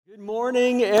Good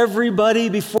morning, everybody.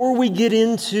 Before we get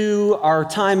into our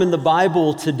time in the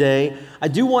Bible today, I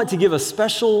do want to give a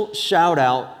special shout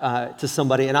out to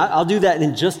somebody, and I'll do that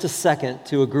in just a second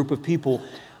to a group of people.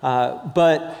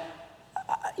 But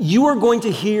you are going to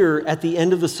hear at the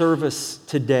end of the service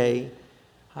today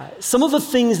some of the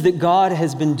things that God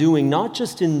has been doing, not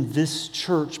just in this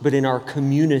church, but in our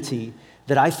community,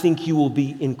 that I think you will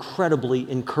be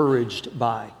incredibly encouraged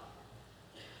by.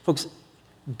 Folks,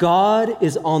 God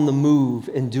is on the move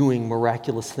and doing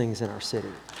miraculous things in our city.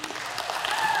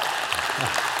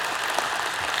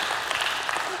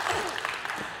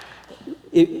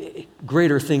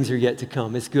 Greater things are yet to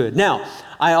come. It's good. Now,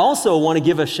 I also want to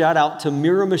give a shout out to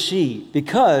Miramichi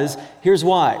because here's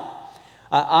why.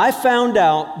 I found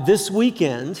out this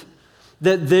weekend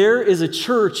that there is a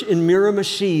church in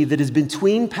Miramichi that is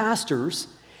between pastors.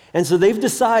 And so they've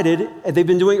decided, they've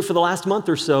been doing it for the last month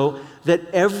or so, that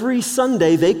every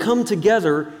Sunday they come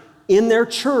together in their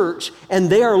church and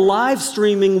they are live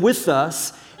streaming with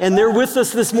us. And they're with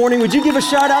us this morning. Would you give a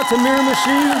shout out to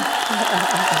Miramichi?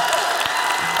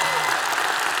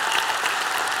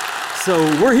 So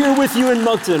we're here with you in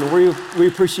Moncton. We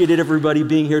appreciate everybody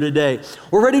being here today.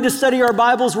 We're ready to study our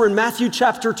Bibles. We're in Matthew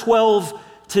chapter 12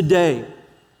 today.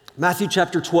 Matthew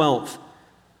chapter 12.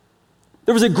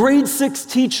 There was a grade 6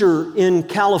 teacher in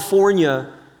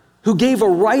California who gave a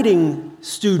writing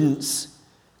students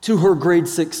to her grade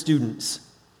 6 students.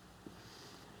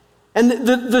 And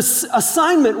the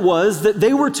assignment was that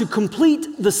they were to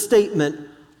complete the statement,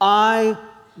 I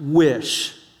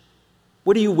wish.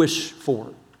 What do you wish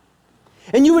for?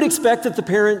 And you would expect that the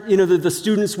parent, that the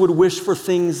students would wish for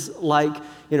things like,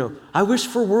 I wish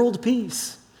for world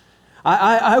peace.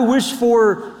 I wish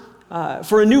for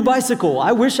a new bicycle.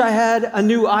 I wish I had a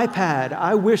new iPad.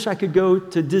 I wish I could go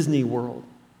to Disney World.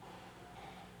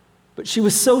 But she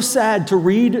was so sad to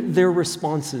read their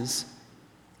responses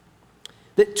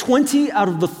that 20 out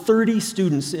of the 30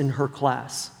 students in her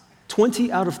class,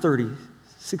 20 out of 30,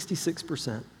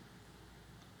 66%,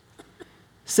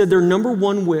 said their number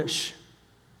one wish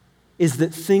is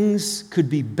that things could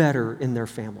be better in their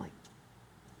family.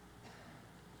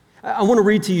 I want to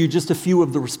read to you just a few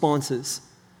of the responses.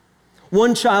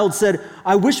 One child said,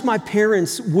 I wish my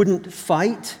parents wouldn't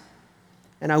fight,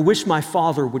 and I wish my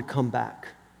father would come back.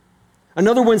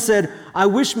 Another one said, I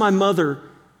wish my mother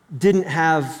didn't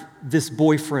have this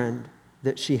boyfriend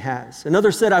that she has.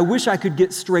 Another said, I wish I could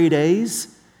get straight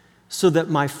A's so that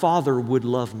my father would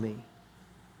love me.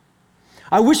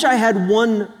 I wish I had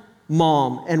one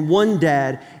mom and one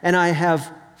dad, and I have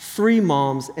 3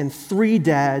 moms and 3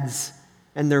 dads,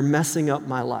 and they're messing up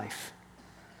my life.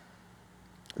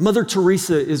 Mother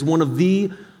Teresa is one of the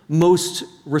most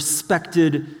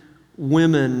respected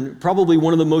women, probably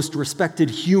one of the most respected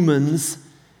humans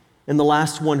in the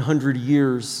last 100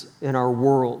 years in our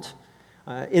world.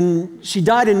 She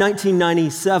died in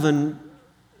 1997,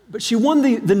 but she won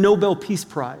the Nobel Peace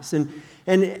Prize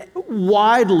and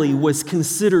widely was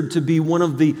considered to be one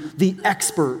of the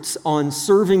experts on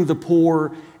serving the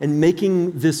poor and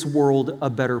making this world a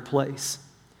better place.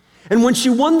 And when she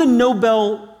won the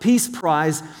Nobel Peace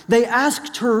Prize, they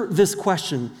asked her this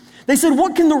question. They said,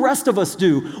 what can the rest of us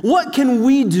do? What can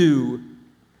we do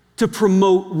to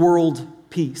promote world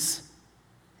peace?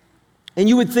 And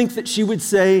you would think that she would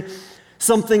say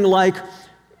something like,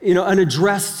 an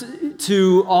address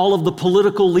to all of the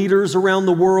political leaders around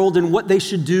the world and what they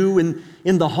should do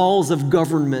in the halls of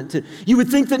government. You would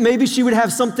think that maybe she would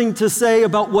have something to say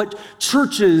about what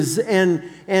churches and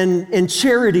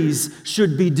charities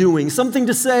should be doing, something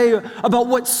to say about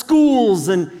what schools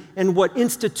and what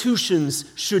institutions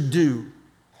should do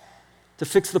to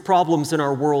fix the problems in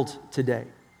our world today.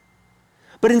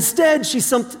 But instead, she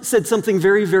said something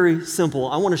very, very simple.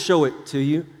 I want to show it to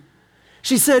you.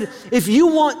 She said, if you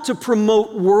want to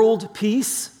promote world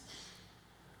peace,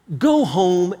 go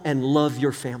home and love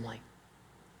your family.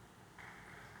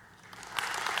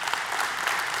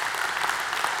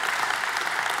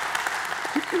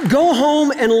 Go home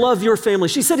and love your family.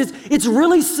 She said it's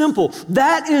really simple.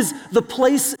 That is the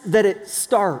place that it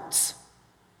starts.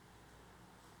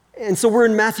 And so we're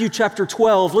in Matthew chapter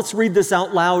 12. Let's read this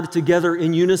out loud together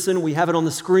in unison. We have it on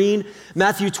the screen.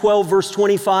 Matthew 12, verse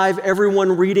 25,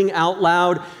 everyone reading out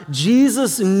loud.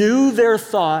 Jesus knew their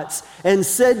thoughts and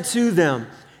said to them,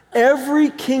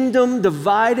 every kingdom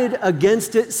divided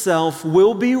against itself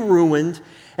will be ruined,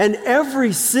 and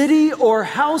every city or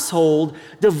household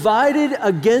divided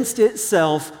against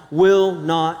itself will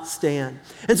not stand.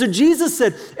 And so Jesus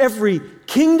said, every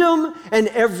kingdom and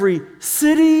every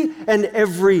city and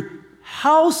every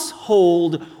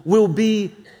household will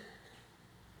be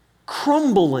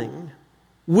crumbling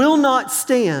will not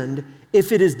stand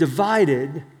if it is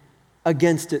divided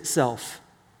against itself.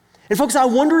 And folks, I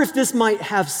wonder if this might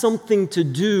have something to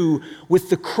do with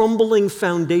the crumbling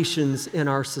foundations in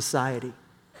our society.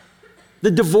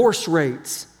 The divorce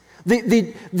rates,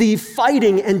 the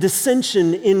fighting and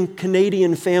dissension in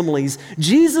Canadian families.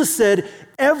 Jesus said,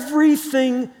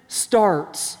 everything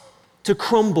starts to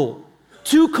crumble.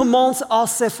 Tout commence à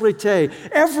s'effriter.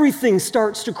 Everything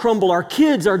starts to crumble. Our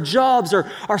kids, our jobs,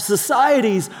 our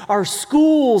societies, our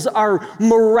schools, our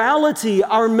morality,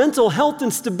 our mental health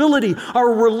and stability,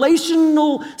 our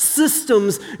relational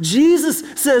systems. Jesus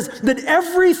says that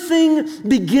everything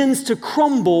begins to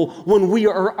crumble when we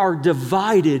are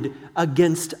divided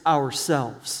against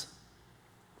ourselves.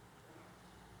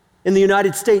 In the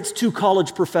United States, 2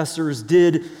 college professors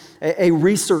did a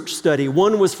research study.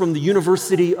 One was from the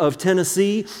University of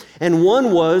Tennessee, and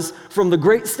one was from the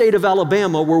great state of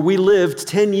Alabama, where we lived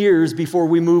 10 years before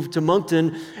we moved to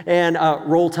Moncton, and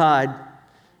Roll Tide.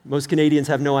 Most Canadians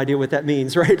have no idea what that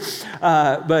means, right?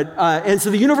 And so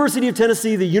the University of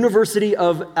Tennessee, the University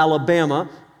of Alabama,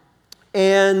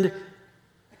 and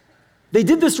they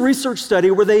did this research study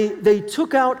where they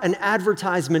took out an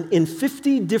advertisement in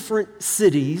 50 different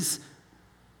cities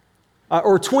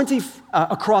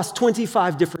across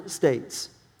 25 different states.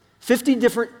 50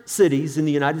 different cities in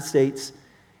the United States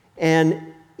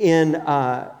and in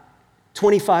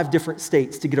 25 different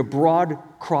states to get a broad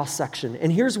cross-section.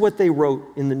 And here's what they wrote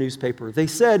in the newspaper. They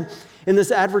said in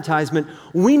this advertisement,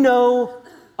 we know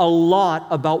a lot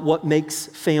about what makes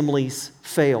families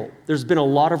fail. There's been a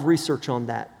lot of research on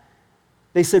that.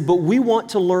 They said, but we want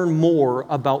to learn more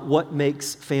about what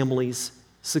makes families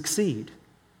succeed.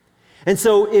 And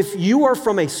so if you are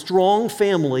from a strong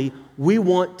family, we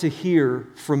want to hear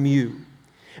from you.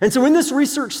 And so in this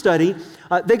research study,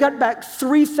 they got back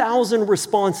 3,000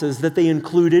 responses that they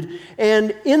included.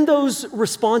 And in those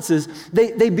responses,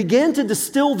 they began to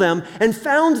distill them and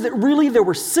found that really there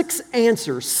were 6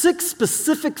 answers, 6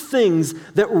 specific things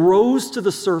that rose to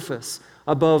the surface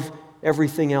above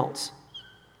everything else.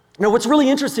 Now, what's really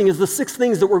interesting is the 6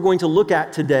 things that we're going to look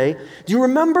at today. Do you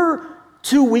remember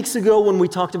 2 weeks ago when we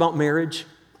talked about marriage?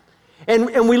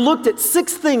 And we looked at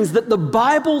 6 things that the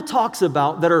Bible talks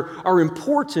about that are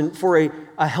important for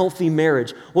a healthy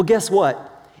marriage. Well, guess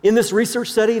what? In this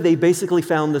research study, they basically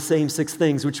found the same 6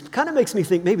 things, which kind of makes me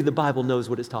think maybe the Bible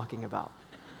knows what it's talking about.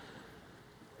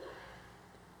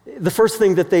 The first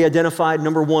thing that they identified,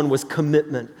 number 1, was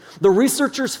commitment. The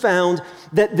researchers found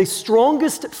that the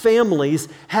strongest families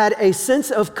had a sense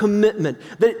of commitment,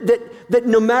 that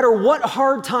no matter what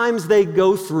hard times they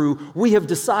go through, we have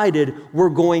decided we're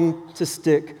going to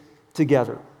stick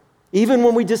together. Even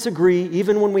when we disagree,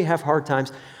 even when we have hard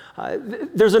times.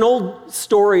 There's an old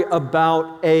story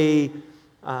about a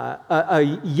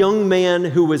young man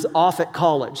who was off at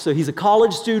college. So he's a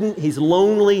college student, he's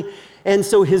lonely, and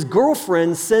so his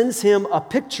girlfriend sends him a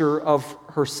picture of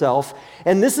herself.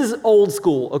 And this is old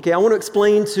school, okay? I want to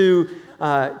explain to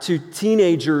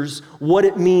teenagers what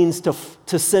it means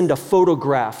to send a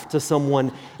photograph to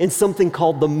someone in something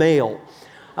called the mail.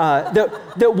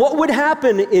 That what would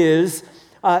happen is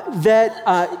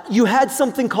that you had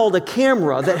something called a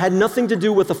camera that had nothing to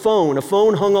do with a phone. A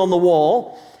phone hung on the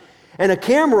wall, and a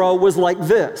camera was like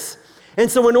this. And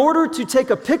so in order to take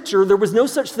a picture, there was no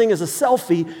such thing as a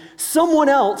selfie. Someone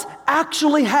else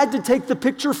actually had to take the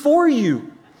picture for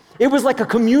you. It was like a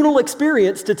communal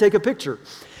experience to take a picture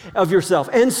of yourself.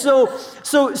 And so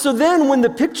then when the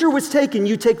picture was taken,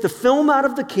 you take the film out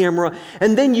of the camera,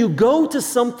 and then you go to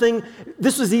something.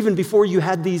 This was even before you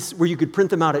had these where you could print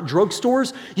them out at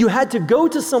drugstores. You had to go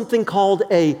to something called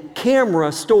a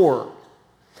camera store.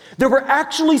 There were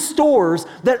actually stores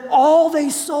that all they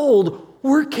sold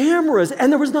were cameras,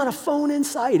 and there was not a phone in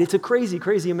sight. It's a crazy,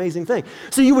 crazy, amazing thing.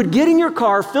 So you would get in your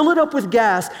car, fill it up with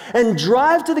gas, and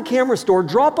drive to the camera store,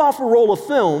 drop off a roll of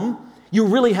film. You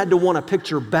really had to want a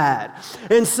picture bad.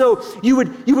 And so you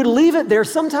would leave it there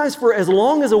sometimes for as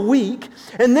long as a week,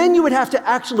 and then you would have to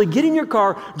actually get in your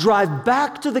car, drive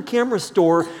back to the camera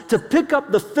store to pick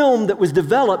up the film that was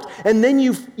developed, and then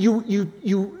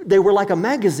they were like a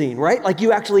magazine, right? Like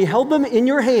you actually held them in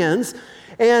your hands.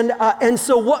 And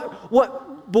so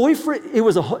what boyfriend,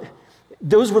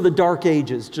 those were the dark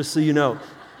ages, just so you know.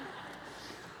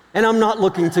 And I'm not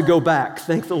looking to go back,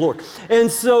 thank the Lord.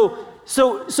 And so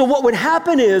what would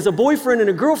happen is a boyfriend and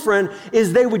a girlfriend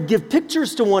is they would give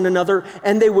pictures to one another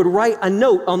and they would write a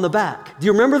note on the back. Do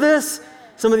you remember this?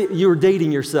 Some of you are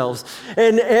dating yourselves.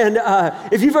 And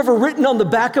if you've ever written on the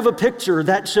back of a picture,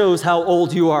 that shows how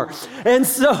old you are. And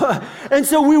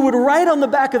so we would write on the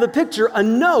back of the picture a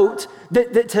note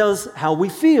that tells how we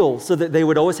feel, so that they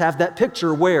would always have that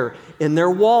picture where? In their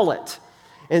wallet.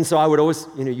 And so I would always,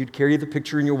 you'd carry the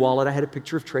picture in your wallet. I had a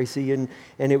picture of Tracy, and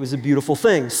it was a beautiful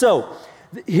thing. So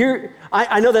here,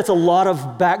 I know that's a lot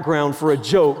of background for a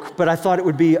joke, but I thought it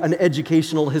would be an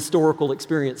educational, historical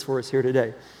experience for us here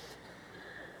today.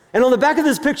 And on the back of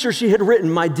this picture, she had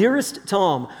written, "My dearest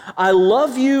Tom, I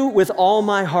love you with all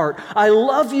my heart. I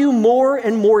love you more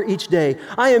and more each day.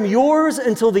 I am yours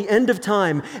until the end of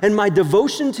time, and my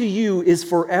devotion to you is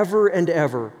forever and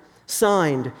ever.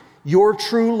 Signed, your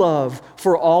true love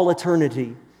for all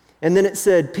eternity." And then it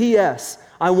said, "P.S.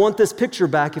 I want this picture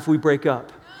back if we break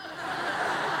up."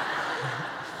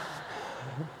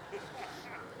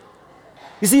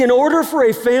 You see, in order for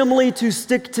a family to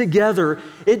stick together,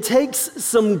 it takes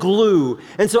some glue.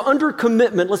 And so under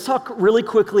commitment, let's talk really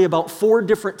quickly about 4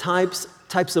 different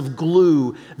types of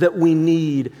glue that we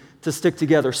need to stick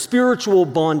together. Spiritual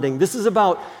bonding. This is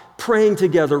about praying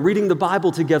together, reading the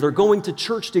Bible together, going to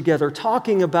church together,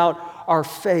 talking about our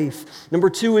faith.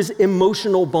 Number 2 is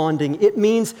emotional bonding. It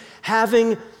means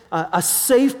having a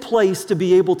safe place to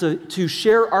be able to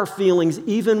share our feelings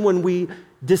even when we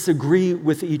disagree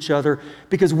with each other,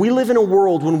 because we live in a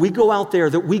world when we go out there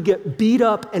that we get beat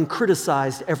up and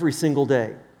criticized every single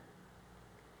day.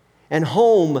 And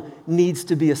home needs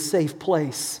to be a safe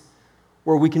place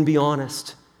where we can be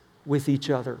honest with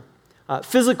each other.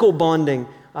 Physical bonding,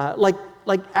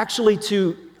 like actually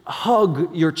to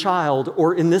hug your child,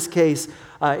 or in this case,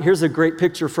 here's a great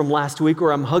picture from last week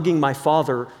where I'm hugging my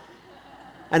father,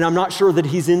 and I'm not sure that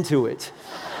he's into it.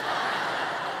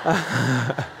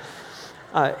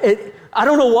 I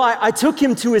don't know why. I took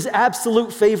him to his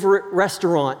absolute favorite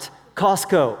restaurant,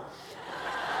 Costco.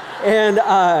 And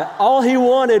all he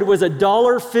wanted was a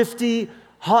 $1.50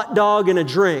 hot dog and a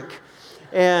drink.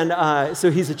 And so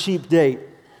he's a cheap date.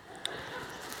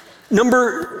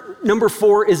 Number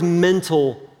 4 is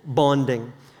mental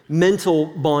bonding. Mental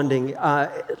bonding,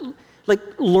 like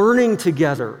learning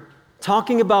together,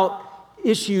 talking about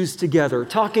issues together,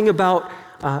 talking about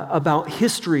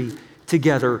history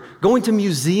together, going to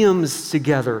museums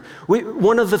together.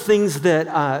 One of the things that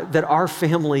our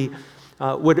family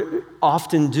would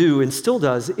often do, and still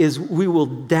does, is we will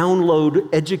download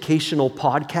educational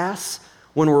podcasts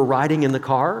when we're riding in the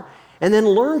car, and then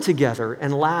learn together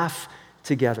and laugh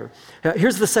together.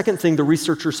 Here's the second thing the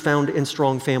researchers found in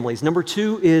strong families. Number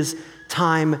 2 is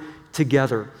time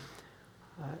together.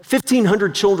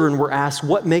 1,500 children were asked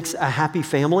what makes a happy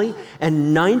family,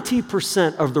 and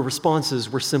 90% of the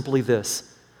responses were simply this: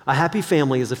 a happy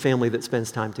family is a family that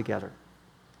spends time together.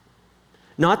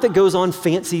 Not that goes on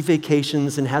fancy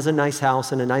vacations and has a nice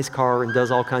house and a nice car and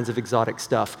does all kinds of exotic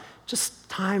stuff, just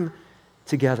time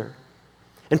together.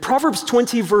 And Proverbs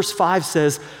 20 verse 5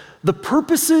 says, "The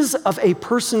purposes of a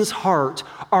person's heart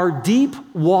are deep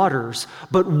waters,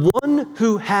 but one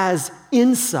who has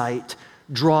insight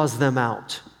draws them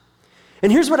out."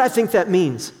 And here's what I think that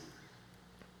means.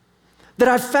 That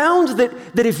I've found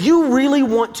that if you really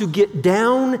want to get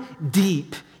down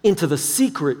deep into the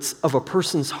secrets of a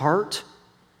person's heart,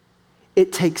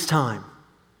 it takes time.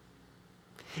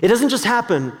 It doesn't just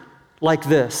happen like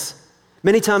this.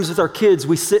 Many times with our kids,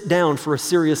 we sit down for a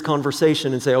serious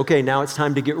conversation and say, "Okay, now it's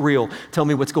time to get real. Tell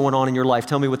me what's going on in your life.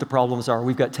 Tell me what the problems are.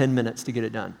 We've got 10 minutes to get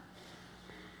it done."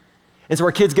 And so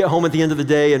our kids get home at the end of the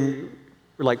day and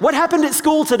we're like, "What happened at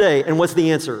school today?" And what's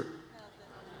the answer?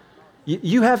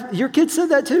 Your kids said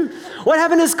that too. "What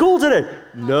happened at school today?"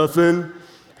 "Nothing."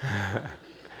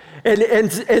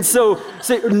 And so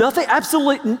nothing,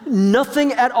 absolutely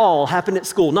nothing at all happened at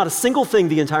school. Not a single thing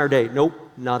the entire day. Nope,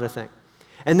 not a thing.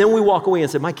 And then we walk away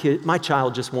and say, my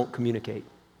child just won't communicate.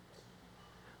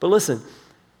 But listen,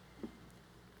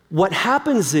 what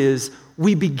happens is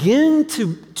we begin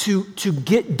to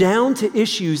get down to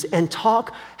issues, and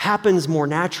talk happens more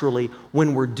naturally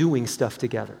when we're doing stuff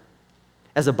together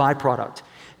as a byproduct.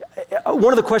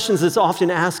 One of the questions that's often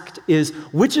asked is,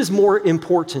 which is more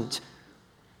important?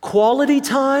 Quality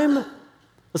time?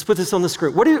 Let's put this on the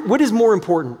screen. What is more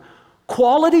important?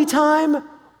 Quality time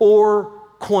or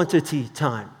quantity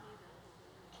time?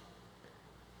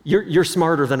 You're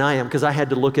smarter than I am, because I had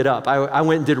to look it up. I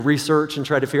went and did research and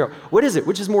tried to figure out, what is it?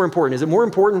 Which is more important? Is it more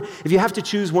important, if you have to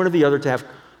choose one or the other, to have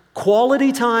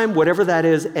quality time, whatever that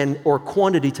is, or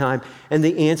quantity time? And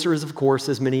the answer is, of course,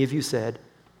 as many of you said,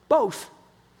 both.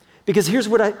 Because here's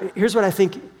what I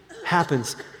think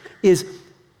happens, is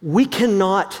we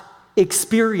cannot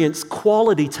experience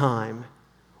quality time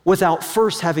without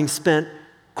first having spent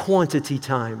quantity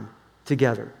time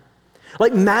together.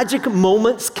 Like magic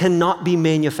moments cannot be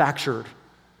manufactured.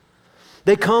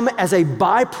 They come as a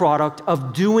byproduct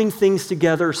of doing things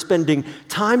together, spending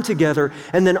time together,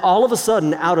 and then all of a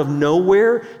sudden, out of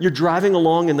nowhere, you're driving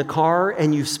along in the car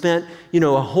and you've spent,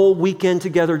 a whole weekend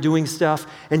together doing stuff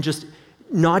and just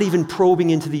not even probing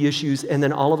into the issues, and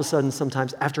then all of a sudden,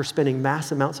 sometimes after spending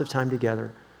mass amounts of time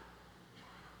together,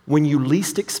 when you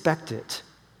least expect it,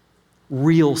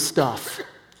 real stuff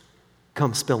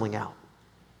comes spilling out.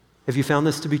 Have you found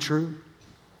this to be true?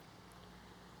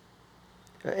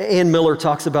 Ann Miller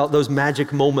talks about those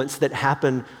magic moments that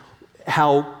happen,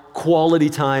 how quality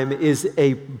time is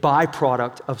a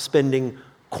byproduct of spending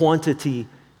quantity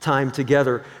time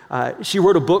together. She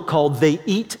wrote a book called They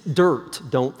Eat Dirt,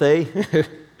 Don't They?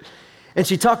 And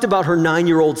she talked about her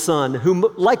 9-year-old son,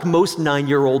 who, like most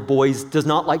 9-year-old boys, does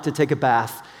not like to take a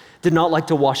bath, did not like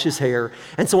to wash his hair.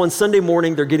 And so on Sunday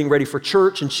morning, they're getting ready for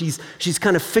church, and she's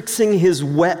kind of fixing his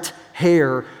wet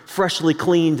hair, freshly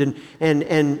cleaned,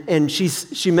 and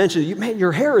she mentioned, man,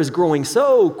 your hair is growing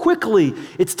so quickly.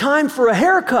 It's time for a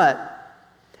haircut.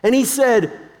 And he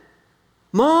said,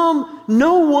 Mom,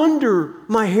 no wonder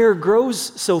my hair grows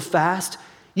so fast.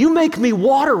 You make me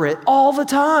water it all the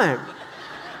time.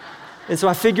 And so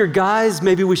I figured, guys,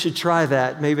 maybe we should try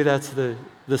that. Maybe that's the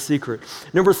secret.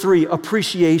 Number 3,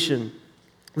 appreciation.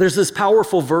 There's this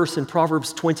powerful verse in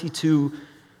Proverbs 22,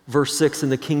 verse 6 in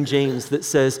the King James that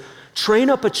says, train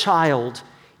up a child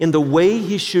in the way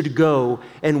he should go,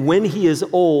 and when he is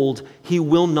old, he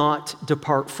will not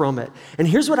depart from it. And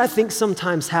here's what I think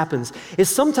sometimes happens, is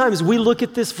sometimes we look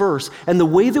at this verse, and the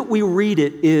way that we read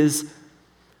it is,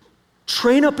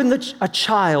 train up a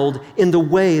child in the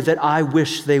way that I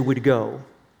wish they would go.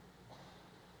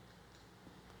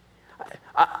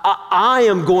 I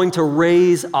am going to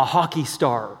raise a hockey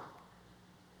star.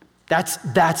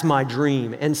 That's my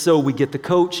dream. And so we get the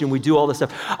coach and we do all this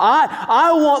stuff.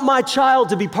 I want my child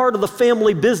to be part of the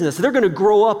family business. They're going to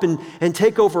grow up and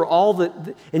take over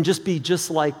and just be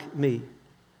just like me.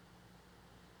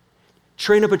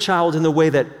 Train up a child in the way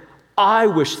that I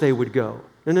wish they would go.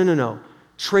 No.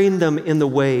 Train them in the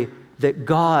way that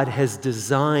God has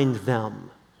designed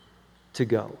them to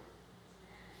go.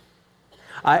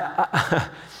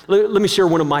 Let me share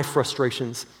one of my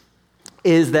frustrations,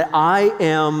 is that I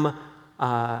am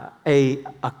a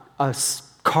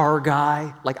car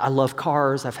guy. Like, I love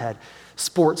cars. I've had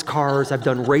sports cars. I've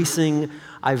done racing.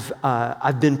 I've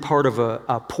been part of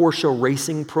a Porsche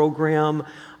racing program.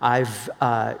 I've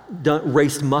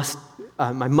raced my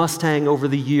Mustang over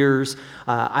the years.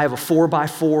 I have a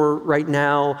 4x4 right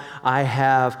now.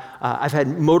 I've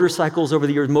had motorcycles over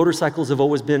the years. Motorcycles have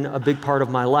always been a big part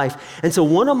of my life. And so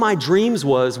one of my dreams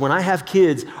was, when I have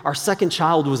kids, our second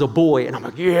child was a boy. And I'm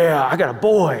like, yeah, I got a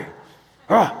boy.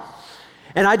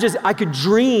 And I could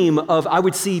dream of, I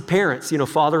would see parents,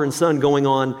 father and son going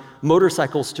on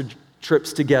motorcycles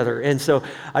trips together. And so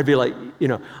I'd be like,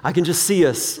 I can just see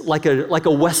us like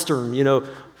a Western,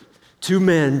 2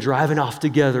 men driving off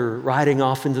together, riding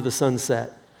off into the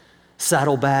sunset,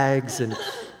 saddlebags, and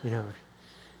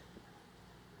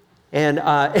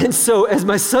And so as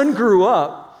my son grew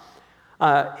up,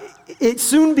 it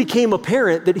soon became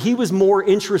apparent that he was more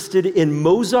interested in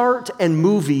Mozart and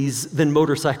movies than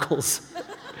motorcycles.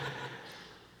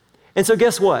 And so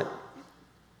guess what?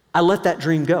 I let that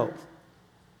dream go.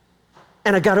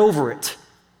 And I got over it.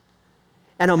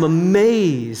 And I'm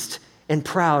amazed and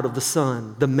proud of the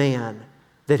son, the man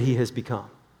that he has become,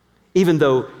 even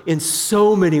though in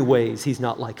so many ways he's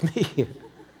not like me.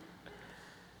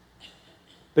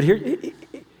 But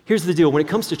here's the deal. When it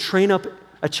comes to train up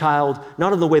a child,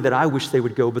 not in the way that I wish they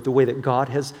would go, but the way that God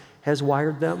has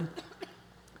wired them,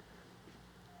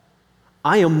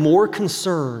 I am more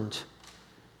concerned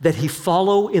that he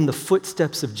follow in the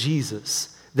footsteps of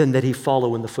Jesus than that he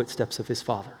follow in the footsteps of his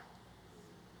father.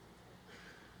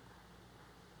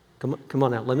 Come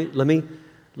on now, let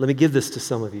me give this to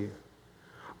some of you.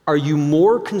 Are you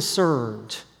more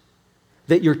concerned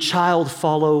that your child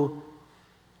follow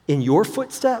in your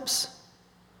footsteps,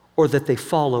 or that they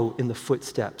follow in the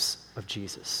footsteps of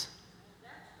Jesus?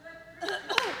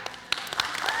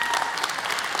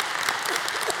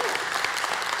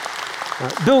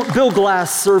 Bill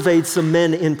Glass surveyed some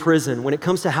men in prison when it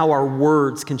comes to how our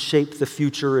words can shape the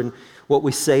future and what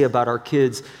we say about our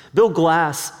kids. Bill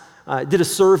Glass did a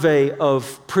survey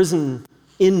of prison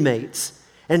inmates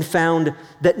and found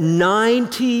that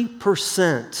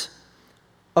 90%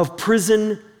 of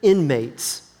prison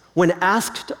inmates, when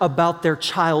asked about their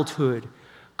childhood,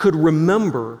 could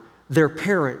remember their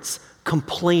parents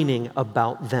complaining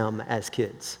about them as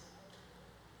kids.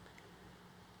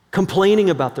 Complaining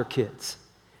about their kids.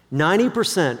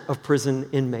 90% of prison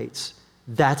inmates,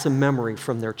 that's a memory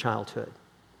from their childhood.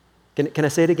 Can I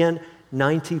say it again?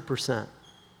 90%.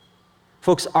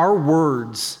 Folks, our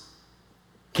words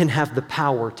can have the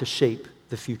power to shape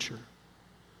the future.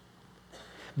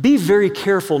 Be very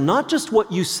careful, not just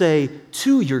what you say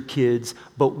to your kids,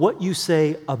 but what you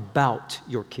say about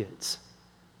your kids.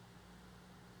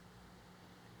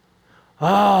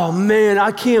 Oh man,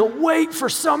 I can't wait for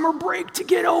summer break to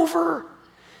get over.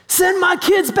 Send my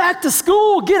kids back to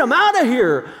school, get them out of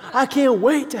here. I can't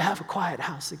wait to have a quiet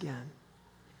house again.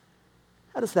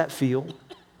 How does that feel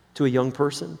to a young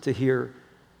person to hear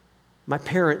my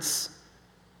parents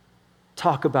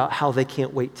talk about how they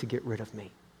can't wait to get rid of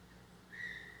me?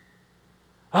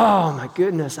 Oh my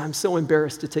goodness, I'm so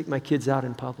embarrassed to take my kids out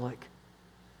in public.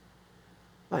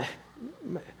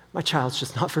 My child's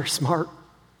just not very smart.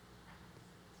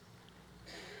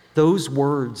 Those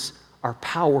words are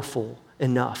powerful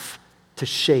enough to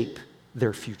shape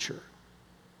their future.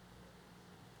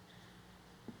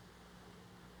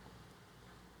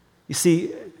 You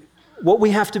see, what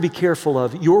we have to be careful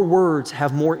of, your words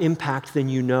have more impact than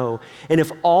you know. And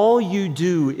if all you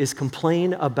do is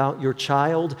complain about your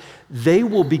child, they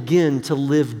will begin to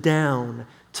live down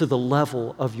to the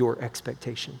level of your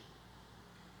expectation.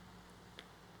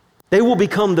 They will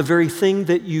become the very thing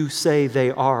that you say they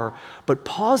are. But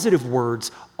positive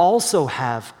words also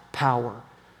have power.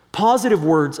 Positive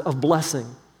words of blessing.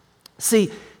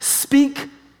 See, speak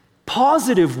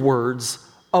positive words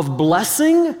of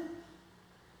blessing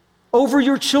over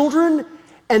your children,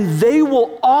 and they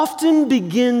will often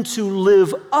begin to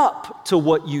live up to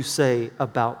what you say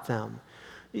about them.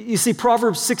 You see,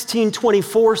 Proverbs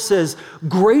 16:24 says,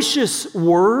 gracious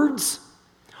words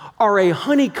are a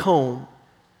honeycomb,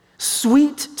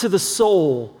 sweet to the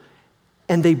soul,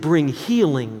 and they bring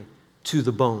healing to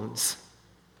the bones.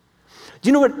 Do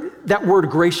you know what that word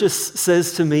gracious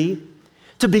says to me?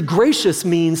 To be gracious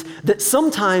means that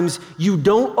sometimes you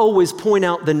don't always point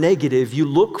out the negative, you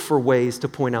look for ways to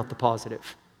point out the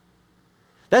positive.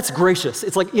 That's gracious.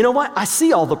 It's like, you know what? I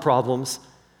see all the problems,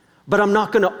 but I'm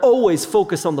not going to always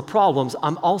focus on the problems.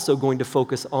 I'm also going to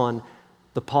focus on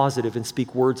the positive and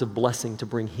speak words of blessing to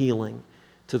bring healing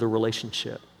to the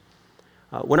relationship.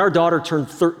 When our daughter turned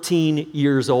 13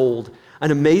 years old,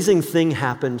 an amazing thing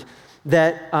happened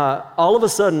that all of a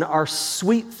sudden our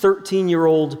sweet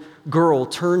 13-year-old girl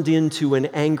turned into an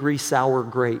angry sour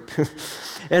grape.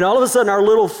 And all of a sudden our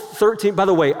little 13, by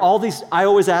the way, all these, I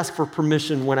always ask for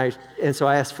permission and so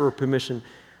I asked for permission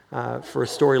for a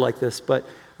story like this, but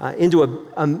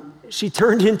she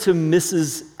turned into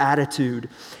Mrs. Attitude.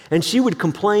 And she would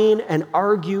complain and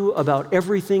argue about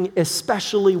everything,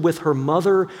 especially with her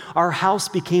mother. Our house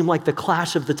became like the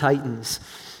Clash of the Titans.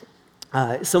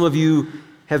 Some of you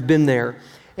have been there.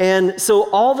 And so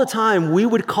all the time we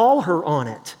would call her on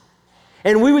it.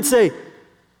 And we would say,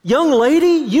 young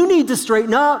lady, you need to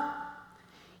straighten up.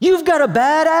 You've got a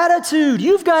bad attitude.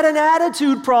 You've got an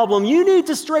attitude problem. You need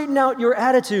to straighten out your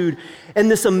attitude. And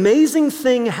this amazing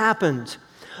thing happened.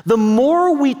 The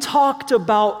more we talked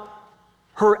about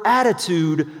her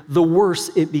attitude, the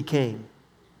worse it became.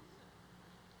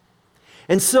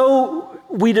 And so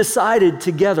we decided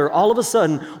together, all of a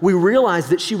sudden, we realized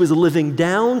that she was living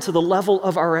down to the level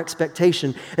of our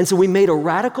expectation. And so we made a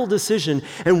radical decision,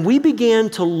 and we began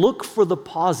to look for the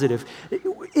positive,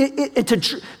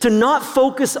 to not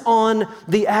focus on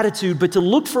the attitude, but to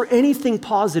look for anything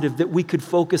positive that we could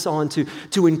focus on,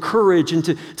 to encourage and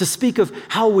to speak of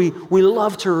how we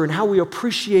loved her and how we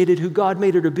appreciated who God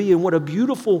made her to be and what a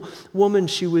beautiful woman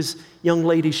young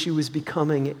lady she was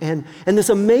becoming. And this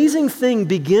amazing thing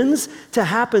begins to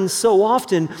happen so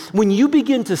often when you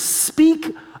begin to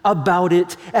speak about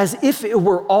it as if it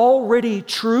were already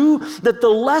true, that the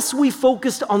less we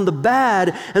focused on the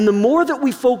bad and the more that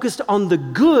we focused on the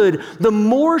good, the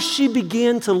more she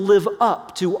began to live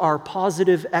up to our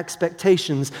positive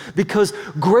expectations. Because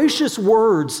gracious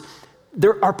words, they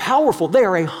are powerful. They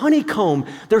are a honeycomb.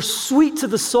 They're sweet to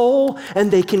the soul,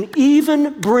 and they can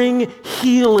even bring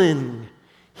healing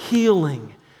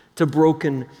to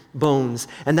broken bones.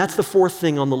 And that's the fourth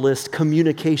thing on the list,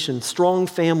 communication. Strong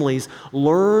families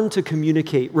learn to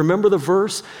communicate. Remember the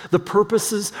verse? The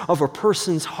purposes of a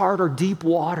person's heart are deep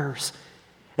waters.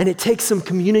 And it takes some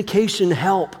communication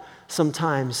help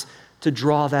sometimes to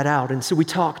draw that out. And so we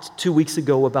talked 2 weeks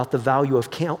ago about the value of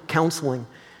counseling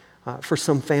for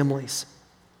some families.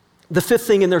 The fifth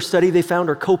thing in their study they found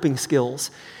are coping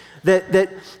skills. That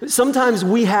sometimes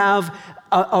we have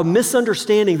a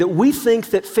misunderstanding that we think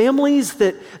that families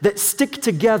that stick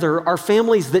together are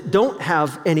families that don't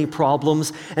have any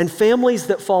problems, and families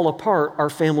that fall apart are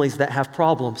families that have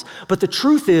problems. But the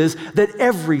truth is that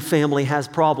every family has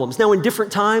problems. Now, in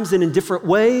different times and in different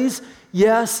ways,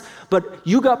 yes, but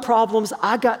you got problems,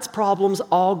 I got problems,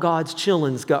 all God's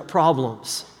children's got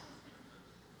problems.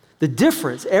 The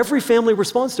difference, every family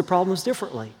responds to problems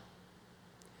differently.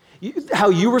 How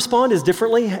you respond is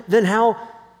differently than how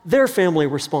their family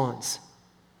responds.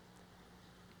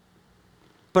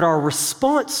 But our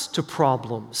response to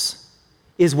problems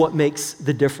is what makes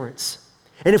the difference.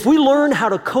 And if we learn how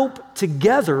to cope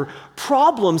together,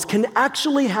 problems can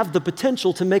actually have the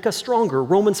potential to make us stronger.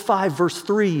 Romans 5, verse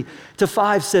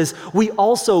 3-5 says, we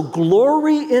also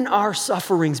glory in our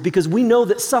sufferings because we know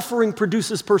that suffering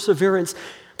produces perseverance.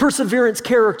 Perseverance,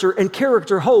 character, and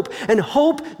character, hope. And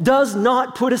hope does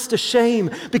not put us to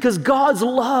shame because God's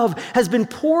love has been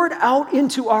poured out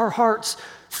into our hearts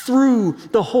through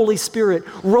the Holy Spirit.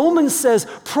 Romans says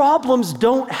problems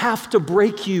don't have to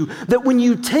break you, that when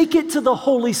you take it to the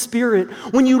Holy Spirit,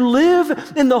 when you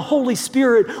live in the Holy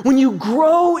Spirit, when you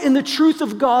grow in the truth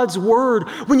of God's word,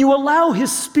 when you allow His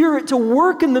Spirit to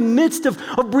work in the midst of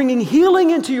bringing healing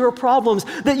into your problems,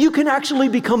 that you can actually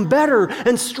become better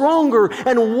and stronger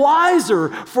and wiser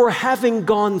for having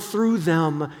gone through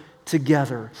them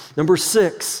together. Number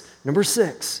six,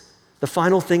 the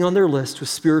final thing on their list was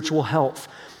spiritual health.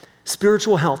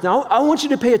 Spiritual health. Now, I want you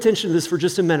to pay attention to this for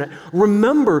just a minute.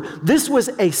 Remember, this was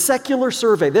a secular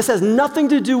survey. This has nothing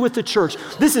to do with the church.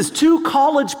 This is 2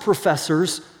 college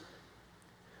professors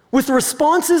with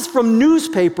responses from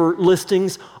newspaper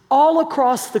listings all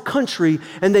across the country,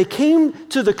 and they came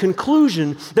to the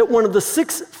conclusion that one of the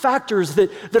 6 factors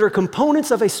that are components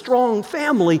of a strong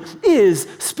family is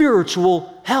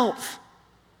spiritual health.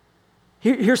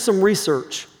 Here's some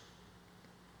research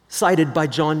cited by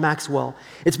John Maxwell.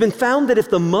 It's been found that if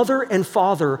the mother and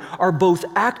father are both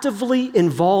actively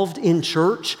involved in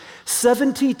church,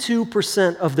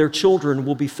 72% of their children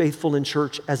will be faithful in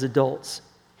church as adults.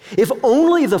 If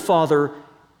only the father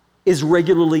is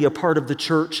regularly a part of the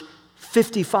church,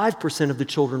 55% of the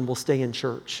children will stay in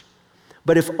church.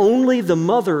 But if only the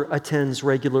mother attends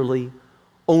regularly,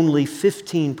 only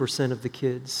 15% of the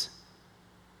kids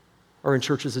are in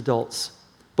church as adults.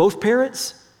 Both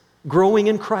parents growing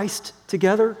in Christ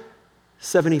together,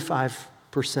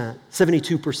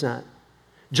 72%.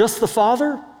 Just the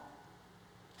father,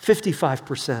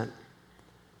 55%.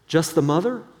 Just the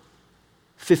mother,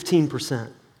 15%.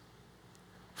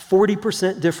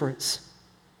 40% difference.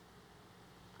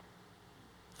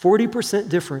 40%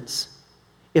 difference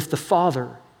if the father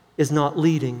is not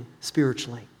leading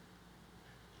spiritually.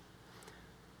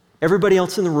 Everybody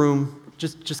else in the room,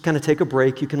 just kind of take a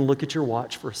break. You can look at your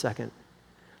watch for a second.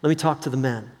 Let me talk to the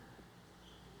men.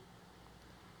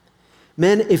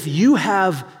 Men, if you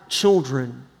have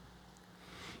children,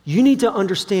 you need to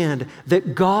understand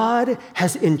that God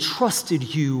has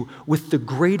entrusted you with the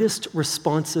greatest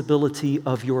responsibility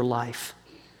of your life,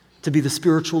 to be the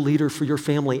spiritual leader for your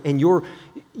family. And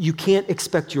you can't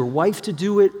expect your wife to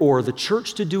do it, or the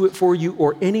church to do it for you,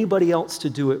 or anybody else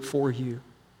to do it for you.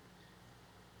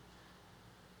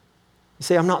 You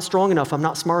say, I'm not strong enough, I'm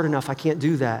not smart enough, I can't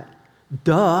do that.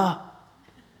 Duh.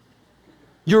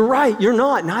 You're right, you're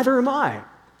not, neither am I.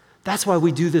 That's why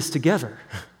we do this together.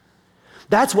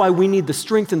 That's why we need the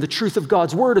strength and the truth of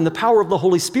God's word and the power of the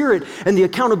Holy Spirit and the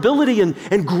accountability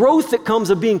and growth that comes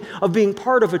of being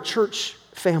part of a church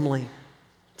family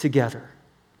together.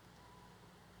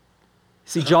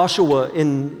 See, Joshua,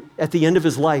 at the end of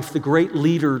his life, the great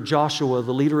leader Joshua,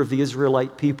 the leader of the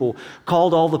Israelite people,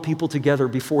 called all the people together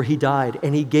before he died,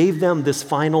 and he gave them this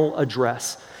final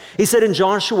address. He said in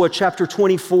Joshua chapter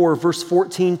 24, verse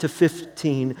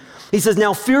 14-15, he says,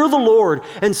 now fear the Lord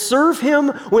and serve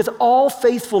him with all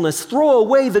faithfulness. Throw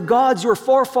away the gods your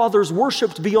forefathers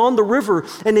worshipped beyond the river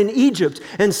and in Egypt,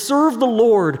 and serve the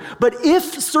Lord. But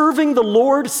if serving the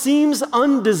Lord seems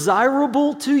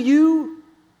undesirable to you,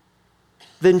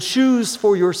 then choose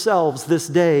for yourselves this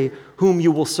day whom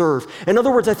you will serve. In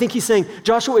other words, I think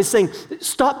Joshua is saying,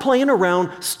 stop playing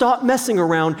around, stop messing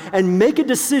around, and make a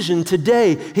decision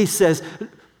today. He says,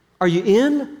 are you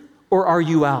in or are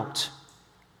you out?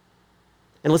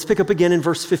 And let's pick up again in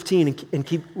verse 15 and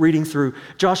keep reading through.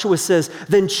 Joshua says,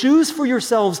 then choose for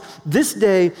yourselves this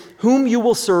day whom you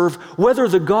will serve, whether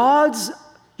the gods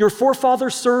your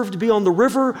forefathers served beyond the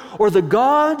river, or the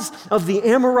gods of the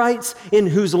Amorites in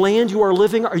whose land you are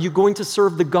living. Are you going to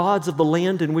serve the gods of the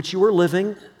land in which you are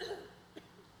living?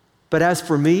 But as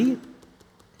for me,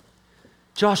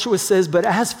 Joshua says, but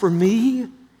as for me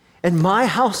and my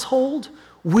household,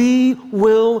 We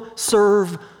will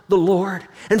serve the Lord.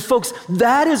 And folks,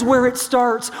 that is where it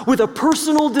starts, with a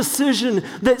personal decision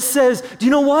that says, do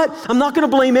you know what? I'm not going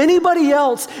to blame anybody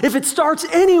else. If it starts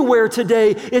anywhere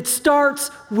today, it starts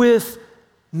with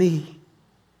me.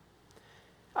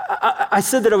 I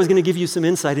said that I was going to give you some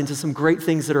insight into some great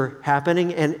things that are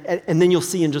happening, and then you'll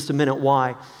see in just a minute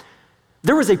why.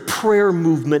 There is a prayer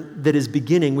movement that is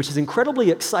beginning, which is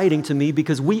incredibly exciting to me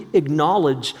because we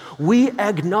acknowledge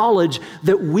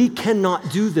that we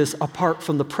cannot do this apart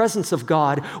from the presence of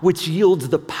God, which yields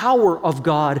the power of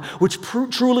God, which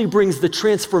truly brings the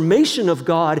transformation of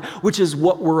God, which is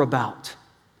what we're about.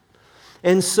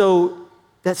 And so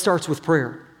that starts with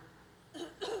prayer.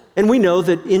 And we know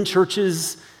that in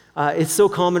churches, it's so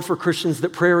common for Christians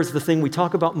that prayer is the thing we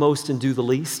talk about most and do the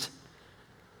least.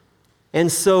 And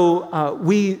so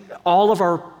all of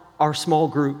our small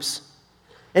groups,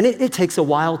 and it takes a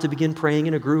while to begin praying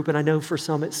in a group, and I know for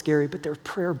some it's scary, but they're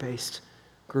prayer-based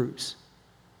groups.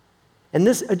 And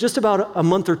this, just about a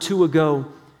month or two ago,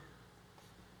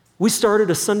 we started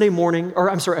a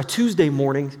Tuesday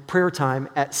morning prayer time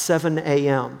at 7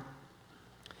 a.m.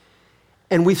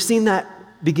 And we've seen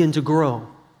that begin to grow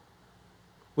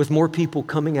with more people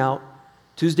coming out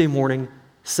Tuesday morning,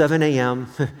 7 a.m.,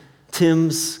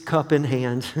 Tim's cup in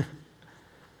hand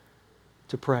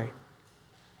to pray.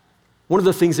 One of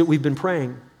the things that we've been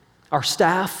praying, our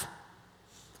staff,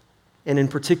 and in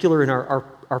particular in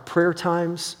our prayer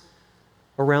times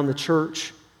around the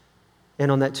church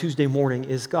and on that Tuesday morning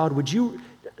is, God,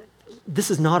 this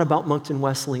is not about Moncton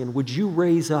Wesleyan, would you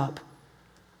raise up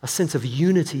a sense of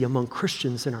unity among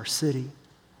Christians in our city,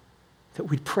 that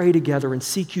we'd pray together and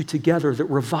seek you together, that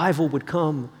revival would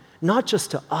come, not just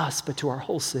to us, but to our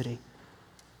whole city.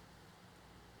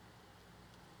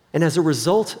 And as a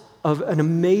result of an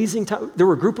amazing time, there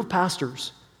were a group of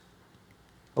pastors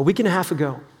a week and a half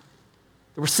ago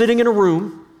that were sitting in a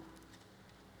room,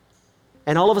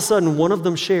 and all of a sudden one of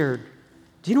them shared,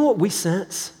 do you know what we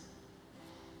sense?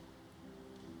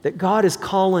 That God is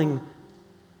calling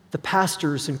the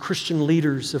pastors and Christian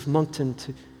leaders of Moncton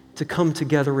to come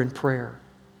together in prayer.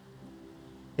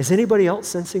 Is anybody else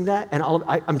sensing that? And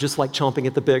I'm just like chomping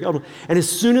at the bit. And as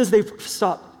soon as they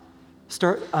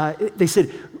they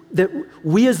said that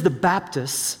we as the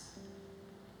Baptists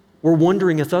were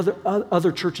wondering if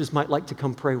other churches might like to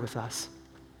come pray with us.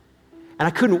 And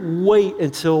I couldn't wait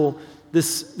until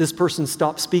this person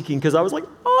stopped speaking because I was like,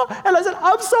 oh, and I said,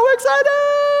 I'm so excited.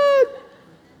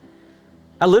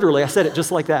 I said it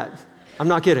just like that. I'm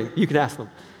not kidding. You can ask them.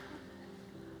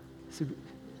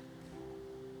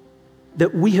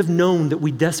 That we have known that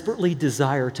we desperately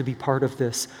desire to be part of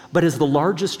this. But as the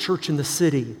largest church in the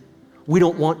city, we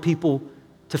don't want people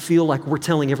to feel like we're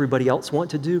telling everybody else what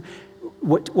to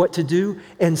do.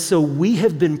 And so we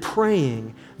have been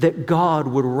praying that God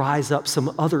would rise up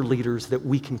some other leaders that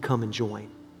we can come and join.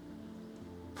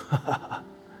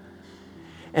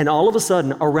 And all of a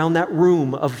sudden, around that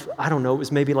room of, I don't know, it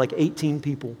was maybe like 18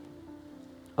 people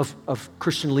of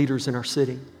Christian leaders in our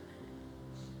city.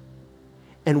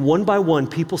 And one by one,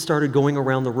 people started going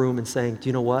around the room and saying, do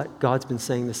you know what? God's been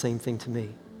saying the same thing to me.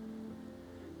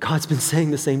 God's been saying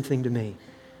the same thing to me.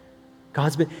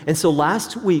 And so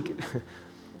last week,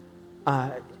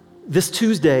 this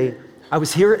Tuesday, I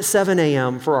was here at 7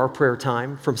 a.m. for our prayer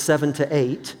time, from 7 to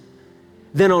 8.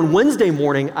 Then on Wednesday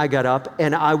morning, I got up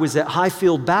and I was at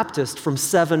Highfield Baptist from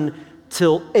 7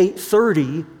 till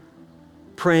 8:30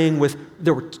 praying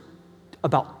there were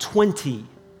about 20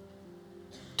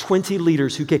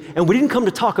 leaders who came. And we didn't come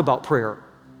to talk about prayer.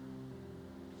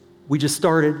 We just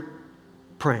started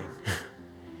praying.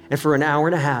 And for an hour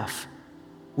and a half,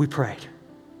 we prayed.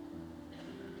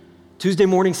 Tuesday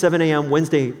morning, 7 a.m.,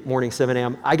 Wednesday morning, 7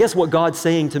 a.m. I guess what God's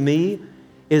saying to me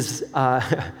is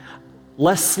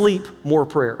less sleep, more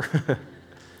prayer.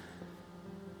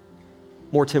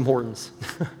 More Tim Hortons.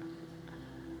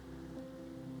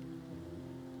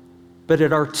 But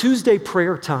at our Tuesday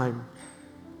prayer time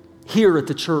here at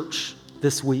the church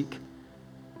this week,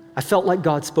 I felt like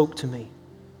God spoke to me.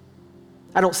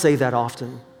 I don't say that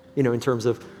often, in terms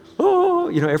of,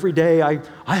 every day I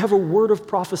have a word of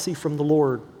prophecy from the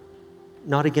Lord.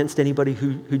 Not against anybody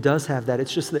who does have that.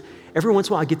 It's just that every once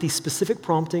in a while I get these specific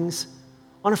promptings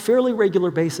on a fairly regular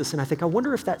basis, and I think, I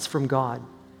wonder if that's from God.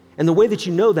 And the way that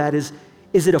you know that is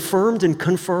it affirmed and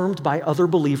confirmed by other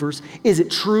believers? Is it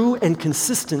true and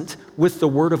consistent with the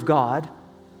Word of God?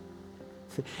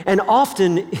 And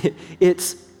often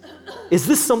is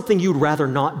this something you'd rather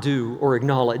not do or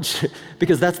acknowledge?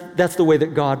 Because that's the way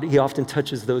that God, He often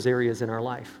touches those areas in our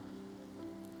life.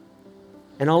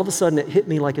 And all of a sudden, it hit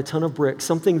me like a ton of bricks,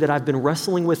 something that I've been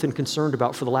wrestling with and concerned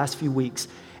about for the last few weeks.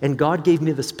 And God gave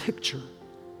me this picture.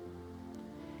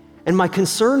 And my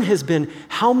concern has been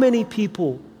how many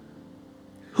people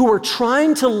who are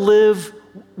trying to live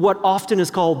what often is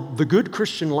called the good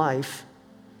Christian life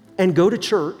and go to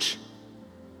church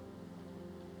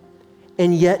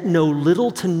and yet know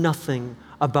little to nothing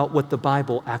about what the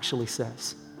Bible actually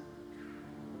says.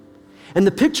 And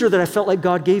the picture that I felt like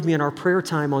God gave me in our prayer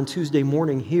time on Tuesday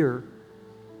morning here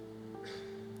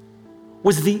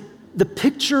was the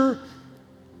picture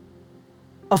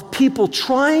of people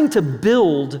trying to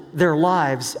build their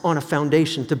lives on a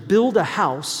foundation, to build a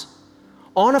house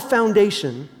on a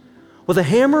foundation with a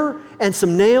hammer and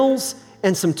some nails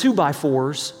and some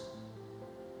 2x4s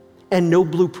and no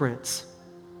blueprints,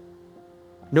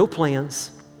 no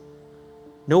plans,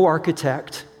 no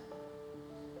architect.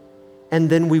 And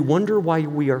then we wonder why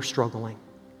we are struggling.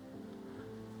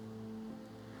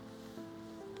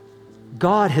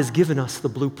 God has given us the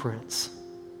blueprints.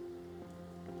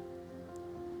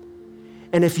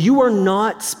 And if you are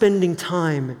not spending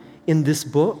time in this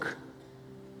book,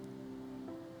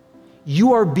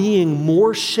 you are being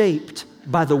more shaped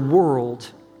by the world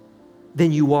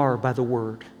than you are by the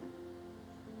Word.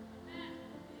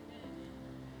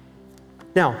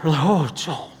 Now, oh,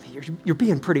 Joel, you're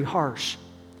being pretty harsh.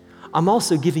 I'm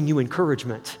also giving you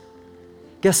encouragement.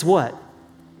 Guess what?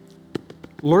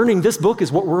 Learning this book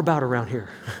is what we're about around here.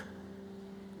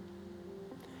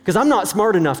 Because I'm not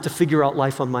smart enough to figure out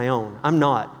life on my own. I'm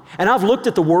not. And I've looked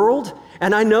at the world,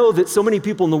 and I know that so many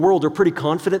people in the world are pretty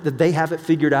confident that they have it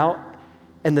figured out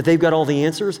and that they've got all the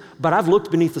answers, but I've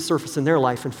looked beneath the surface in their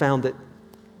life and found that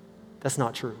that's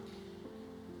not true,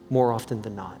 more often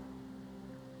than not.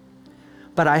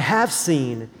 But I have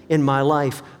seen in my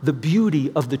life the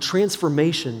beauty of the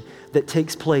transformation that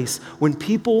takes place when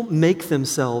people make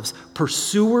themselves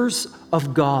pursuers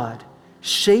of God,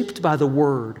 shaped by the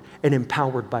Word and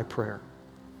empowered by prayer.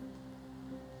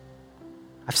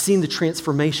 I've seen the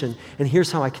transformation, and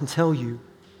here's how I can tell you,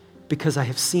 because I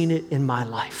have seen it in my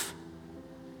life.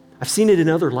 I've seen it in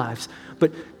other lives,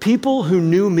 but people who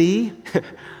knew me,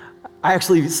 I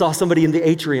actually saw somebody in the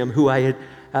atrium who I had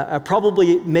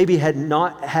probably maybe had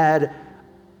not had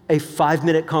a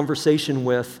 5-minute conversation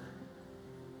with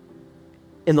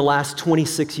in the last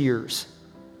 26 years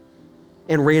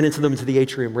and ran into them into the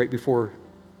atrium right before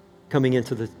coming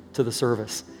into the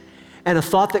service. And a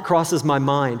thought that crosses my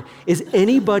mind is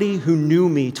anybody who knew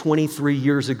me 23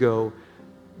 years ago,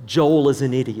 Joel is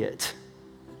an idiot.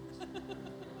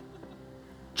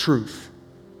 Truth.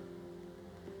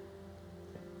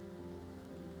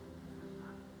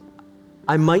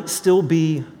 I might still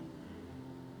be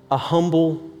a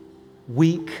humble,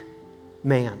 weak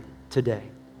man today,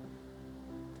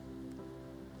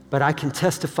 but I can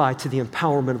testify to the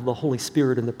empowerment of the Holy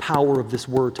Spirit and the power of this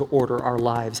Word to order our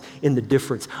lives in the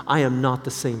difference. I am not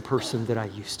the same person that I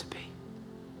used to be.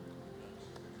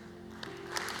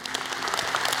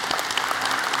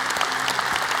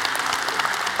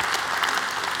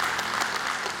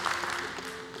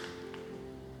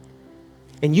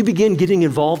 And you begin getting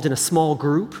involved in a small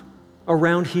group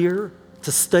around here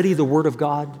to study the Word of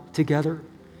God together.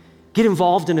 Get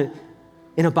involved in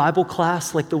a Bible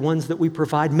class like the ones that we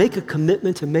provide. Make a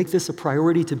commitment to make this a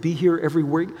priority, to be here every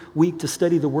week to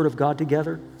study the Word of God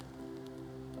together.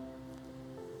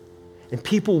 And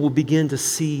people will begin to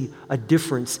see a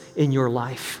difference in your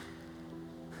life.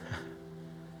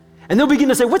 And they'll begin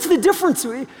to say, what's the difference?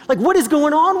 Like, what is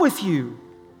going on with you?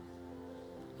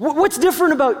 What's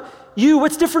different about you?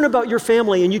 What's different about your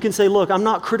family? And you can say, look, I'm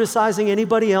not criticizing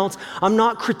anybody else. I'm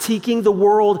not critiquing the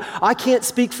world. I can't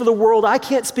speak for the world. I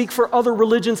can't speak for other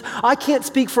religions. I can't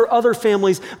speak for other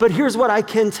families. But here's what I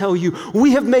can tell you.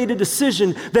 We have made a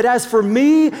decision that as for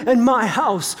me and my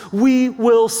house, we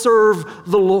will serve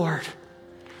the Lord.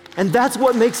 And that's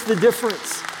what makes the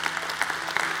difference.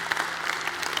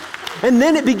 And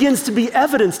then it begins to be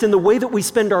evidenced in the way that we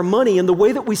spend our money, in the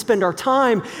way that we spend our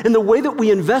time, in the way that we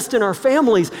invest in our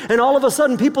families. And all of a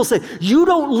sudden people say, you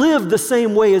don't live the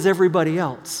same way as everybody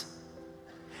else.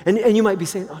 And you might be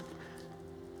saying, oh,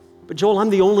 but Joel,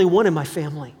 I'm the only one in my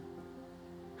family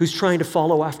who's trying to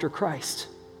follow after Christ.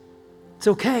 It's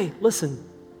okay, listen,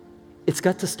 it's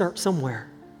got to start somewhere.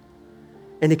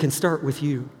 And it can start with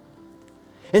you.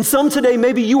 And some today,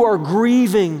 maybe you are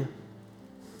grieving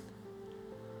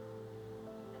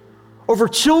over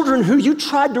children who you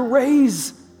tried to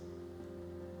raise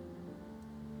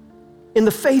in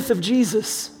the faith of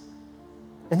Jesus,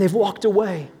 and they've walked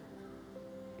away.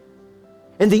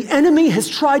 And the enemy has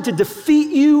tried to defeat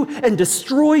you and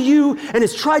destroy you and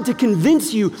has tried to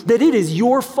convince you that it is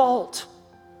your fault.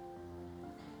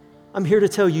 I'm here to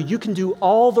tell you, you can do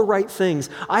all the right things.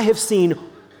 I have seen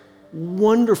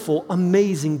wonderful,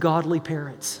 amazing, godly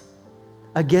parents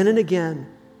again and again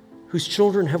whose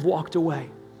children have walked away.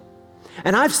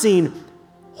 And I've seen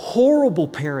horrible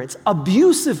parents,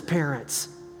 abusive parents,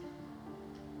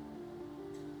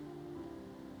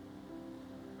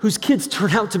 whose kids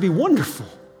turn out to be wonderful.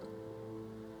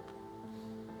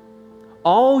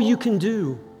 All you can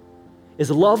do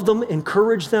is love them,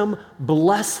 encourage them,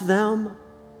 bless them,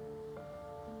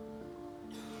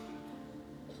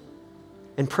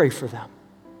 and pray for them.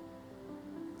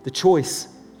 The choice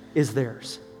is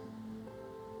theirs.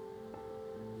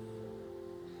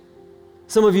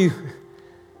 Some of you,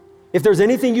 if there's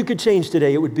anything you could change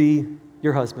today, it would be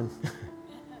your husband.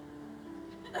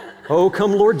 Oh,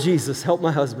 come Lord Jesus, help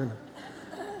my husband.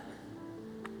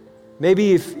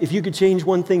 Maybe if you could change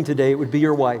one thing today, it would be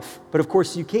your wife. But of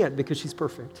course you can't because she's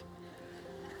perfect.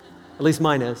 At least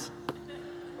mine is.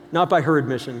 Not by her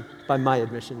admission, by my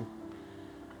admission.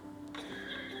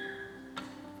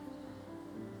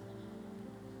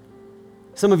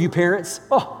 Some of you parents,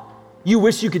 you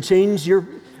wish you could change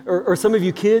or some of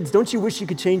you kids, don't you wish you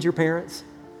could change your parents?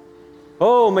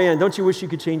 Oh man, don't you wish you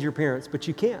could change your parents? But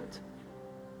you can't.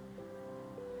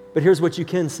 But here's what you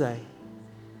can say.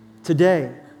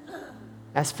 Today,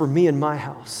 as for me and my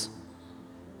house,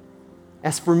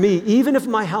 as for me, even if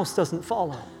my house doesn't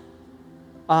follow,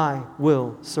 I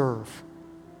will serve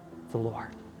the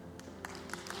Lord.